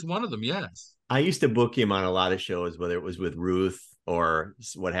Talksicle is one of them, yes." I used to book him on a lot of shows, whether it was with Ruth or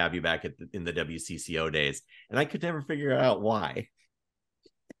what have you, back in the WCCO days, and I could never figure out why.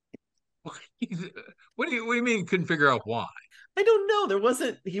 What do you mean couldn't figure out why? I don't know. There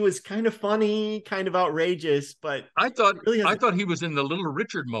wasn't. He was kind of funny, kind of outrageous, but I thought he really I hasn't. thought he was in the Little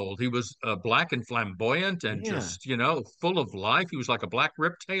Richard mold. He was black and flamboyant and Yeah. just, full of life. He was like a black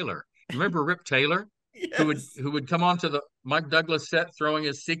Rip Taylor. You remember Rip Taylor, Yes. who would come onto the Mike Douglas set throwing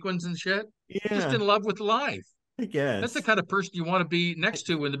his sequins and shit? Just in Yeah. love with life. I That's the guess. kind of person you want to be next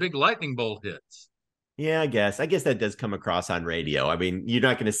to when the big lightning bolt hits. Yeah, I guess. I guess that does come across on radio. I mean, you're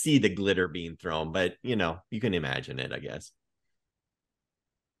not going to see the glitter being thrown, but you can imagine it, I guess.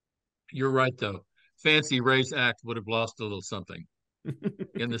 You're right, though. Fancy Ray's act would have lost a little something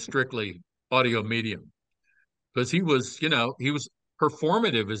in the strictly audio medium because he was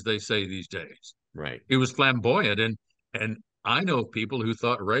performative, as they say these days. Right. He was flamboyant, and I know people who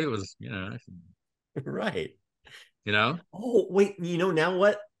thought Ray was, Right. you know. Oh, wait, now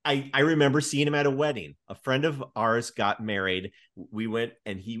what? I remember seeing him at a wedding. A friend of ours got married. We went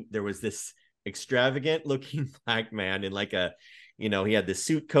and there was this extravagant looking black man in like a, he had the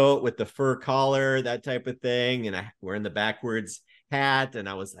suit coat with the fur collar, that type of thing, and wearing the backwards hat. And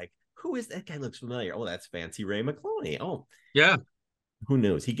I was like, who is that guy? Looks familiar. Oh, that's Fancy Ray McCloney. Oh, Yeah. who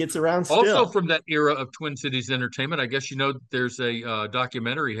knows? He gets around Also still. from that era of Twin Cities Entertainment, I guess there's a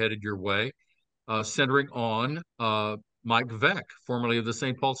documentary headed your way, centering on Mike Veeck, formerly of the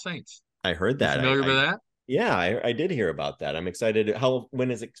St. Paul Saints. I heard You that. familiar with that? Yeah, I did hear about that. I'm excited. When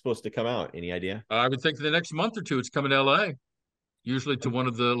is it supposed to come out? Any idea? I would think the next month or two it's coming to LA, usually to one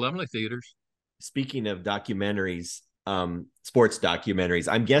of the Laemmle theaters. Speaking of documentaries, sports documentaries,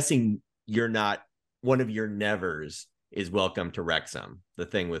 I'm guessing you're not, one of your nevers is Welcome to Wrexham, the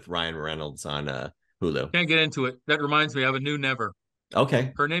thing with Ryan Reynolds on Hulu. Can't get into it. That reminds me, I have a new never.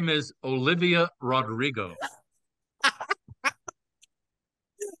 Okay. Her name is Olivia Rodrigo.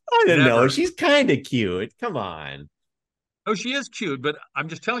 I didn't know. Never. She's kind of cute. Come on. Oh, she is cute, but I'm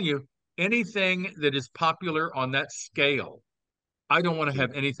just telling you, anything that is popular on that scale, I don't want to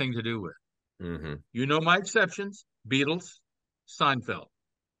have anything to do with. Mm-hmm. You know my exceptions: Beatles, Seinfeld.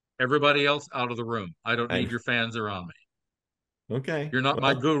 Everybody else out of the room. I don't need your fans around me. Okay. You're not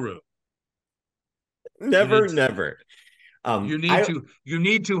my Well, guru. never, To, never. you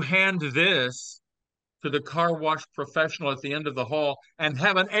need to hand this to the car wash professional at the end of the hall and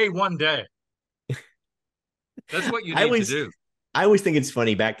have an A1 day. That's what you need to do. I always think it's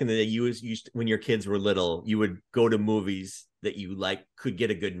funny. Back in the day, you when your kids were little, you would go to movies that you like could get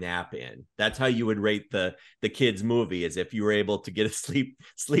a good nap in. That's how you would rate the kids movie, as if you were able to get a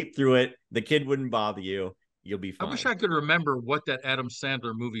sleep through it. The kid wouldn't bother you. You'll be fine. I wish I could remember what that Adam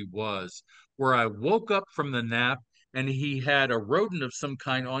Sandler movie was, where I woke up from the nap and he had a rodent of some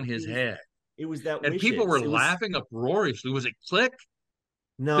kind on his head. It was that And Wishes. people were laughing uproariously. Was it Click?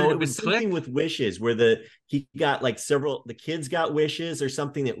 No, it was been something Click? with wishes where the kids got wishes or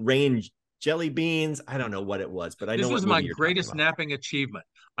something that rained jelly beans. I don't know what it was, but I know This was what my movie you're talking greatest about. napping achievement.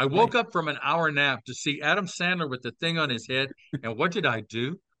 I woke up from an hour nap to see Adam Sandler with the thing on his head. And what did I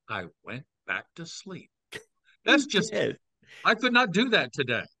do? I went back to sleep. That's just, I could not do that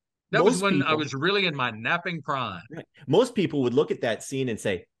today. That was when I was really in my napping prime. Right. Most people would look at that scene and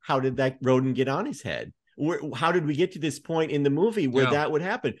say, how did that rodent get on his head? How did we get to this point in the movie where that would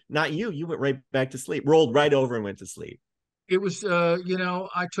happen? Not you. You went right back to sleep, rolled right over and went to sleep. It was,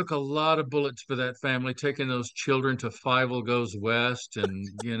 I took a lot of bullets for that family, taking those children to Fievel Goes West and,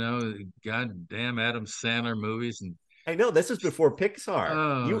 goddamn Adam Sandler movies. And I know this was before Pixar.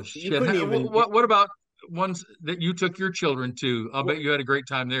 Oh, you couldn't even. What about ones that you took your children to? I'll bet you had a great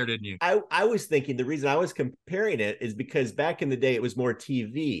time there, didn't you? I was thinking the reason I was comparing it is because back in the day it was more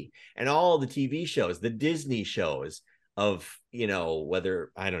TV, and all the TV shows, the Disney shows of,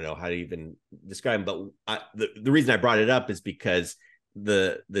 whether, I don't know how to even describe them, but the reason I brought it up is because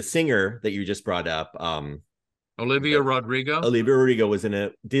the singer that you just brought up, Olivia Rodrigo was in a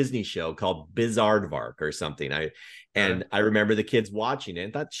Disney show called Bizaardvark or something. I remember the kids watching it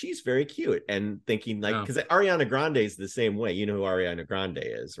and thought she's very cute, and thinking because Ariana Grande is the same way. You know who Ariana Grande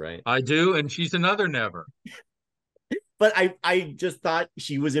is, right? I do, and she's another never. But I just thought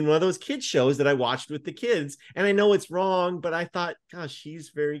she was in one of those kids shows that I watched with the kids, and I know it's wrong, but I thought, gosh,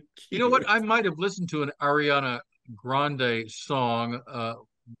 she's very cute. You know what? I might have listened to an Ariana Grande song,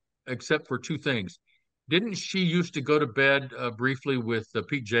 except for two things. Didn't she used to go to bed briefly with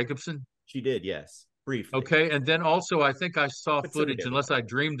Pete Jacobson? She did, yes, briefly. Okay, and then also I think I saw footage, unless I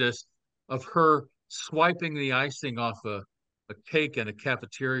dreamed this, of her swiping the icing off a cake in a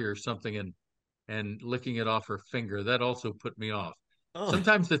cafeteria or something and licking it off her finger. That also put me off. Oh.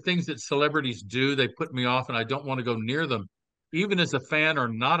 Sometimes the things that celebrities do, they put me off, and I don't want to go near them, even as a fan or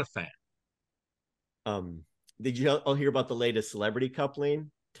not a fan. Did you all hear about the latest celebrity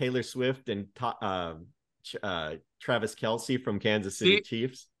coupling? Taylor Swift and Travis Kelce from Kansas City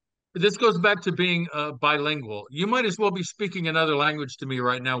Chiefs. This goes back to being bilingual. You might as well be speaking another language to me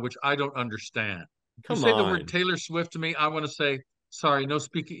right now, which I don't understand. You say the word Taylor Swift to me, I want to say, sorry, no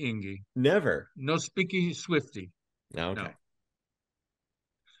speaky Ingy. Never. No speaky Swifty. Okay.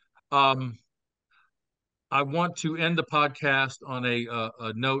 No. I want to end the podcast on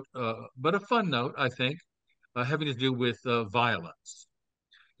a note, but a fun note, I think, having to do with violence.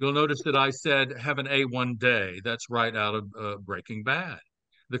 You'll notice that I said have an A1 day. That's right out of Breaking Bad,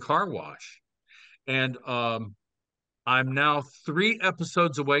 the car wash. And I'm now 3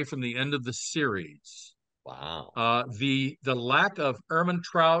 episodes away from the end of the series. Wow. The lack of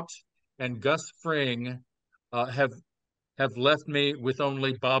Ehrmantraut and Gus Fring have left me with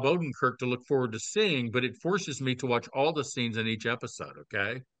only Bob Odenkirk to look forward to seeing, but it forces me to watch all the scenes in each episode,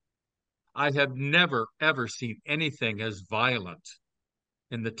 okay? I have never, ever seen anything as violent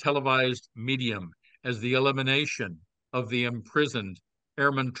in the televised medium as the elimination of the imprisoned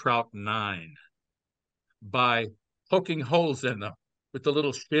Airman Trout 9 by poking holes in them with the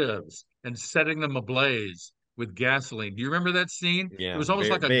little shivs and setting them ablaze with gasoline. Do you remember that scene? It Yeah, was almost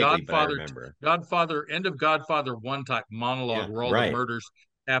like a vaguely, but I remember. End of Godfather 1 type monologue Yeah, where all the right, murders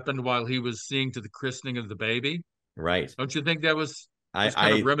happened while he was seeing to the christening of the baby. right. Don't you think that was kind of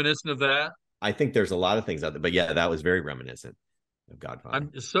I reminiscent of that? I think there's a lot of things out there, but yeah, that was very reminiscent of Godfather.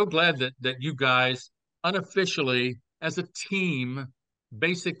 I'm so glad that you guys unofficially, as a team,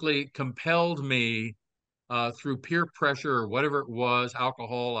 basically compelled me through peer pressure or whatever it was,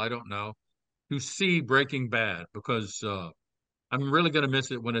 alcohol, I don't know, to see Breaking Bad because I'm really going to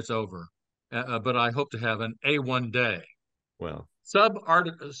miss it when it's over. But I hope to have an A1 day. Well, Sub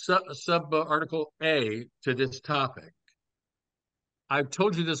article A to this topic. I've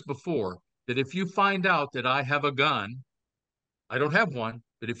told you this before that if you find out that I have a gun, I don't have one,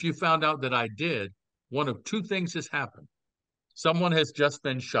 but if you found out that I did, one of two things has happened. Someone has just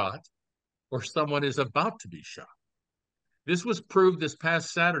been shot, or someone is about to be shot. This was proved this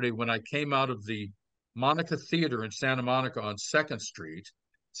past Saturday when I came out of the Monica Theater in Santa Monica on 2nd Street,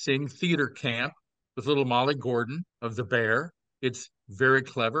 seeing Theater Camp with little Molly Gordon of The Bear. It's very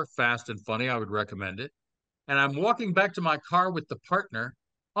clever, fast, and funny. I would recommend it. And I'm walking back to my car with the partner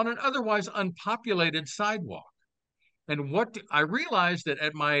on an otherwise unpopulated sidewalk. And I realized that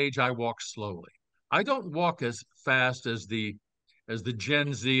at my age, I walk slowly. I don't walk as fast as the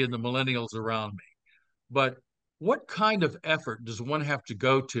Gen Z and the millennials around me. But what kind of effort does one have to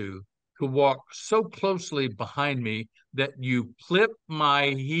go to walk so closely behind me that you clip my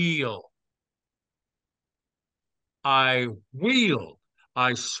heel? I wheeled.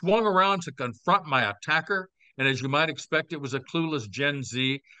 I swung around to confront my attacker, and as you might expect, it was a clueless Gen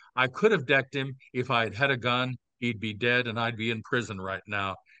Z. I could have decked him if I had had a gun. He'd be dead, and I'd be in prison right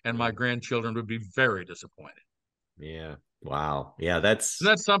now, and my grandchildren would be very disappointed. yeah. Wow. Yeah, Isn't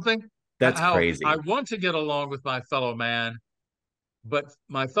that something? that's How I crazy. want to get along with my fellow man, but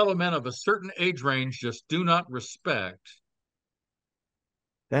my fellow men of a certain age range just do not respect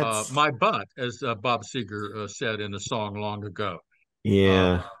That's my butt, as Bob Seger said in a song long ago. Uh,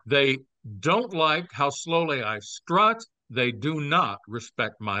 yeah. they don't like how slowly I strut. They do not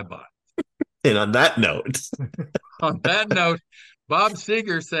respect my butt. And on that note, On that note, Bob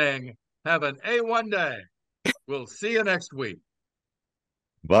Seger saying, have an A1 day. We'll see you next week.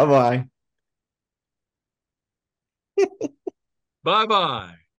 bye-bye. Bye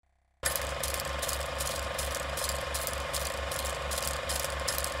bye.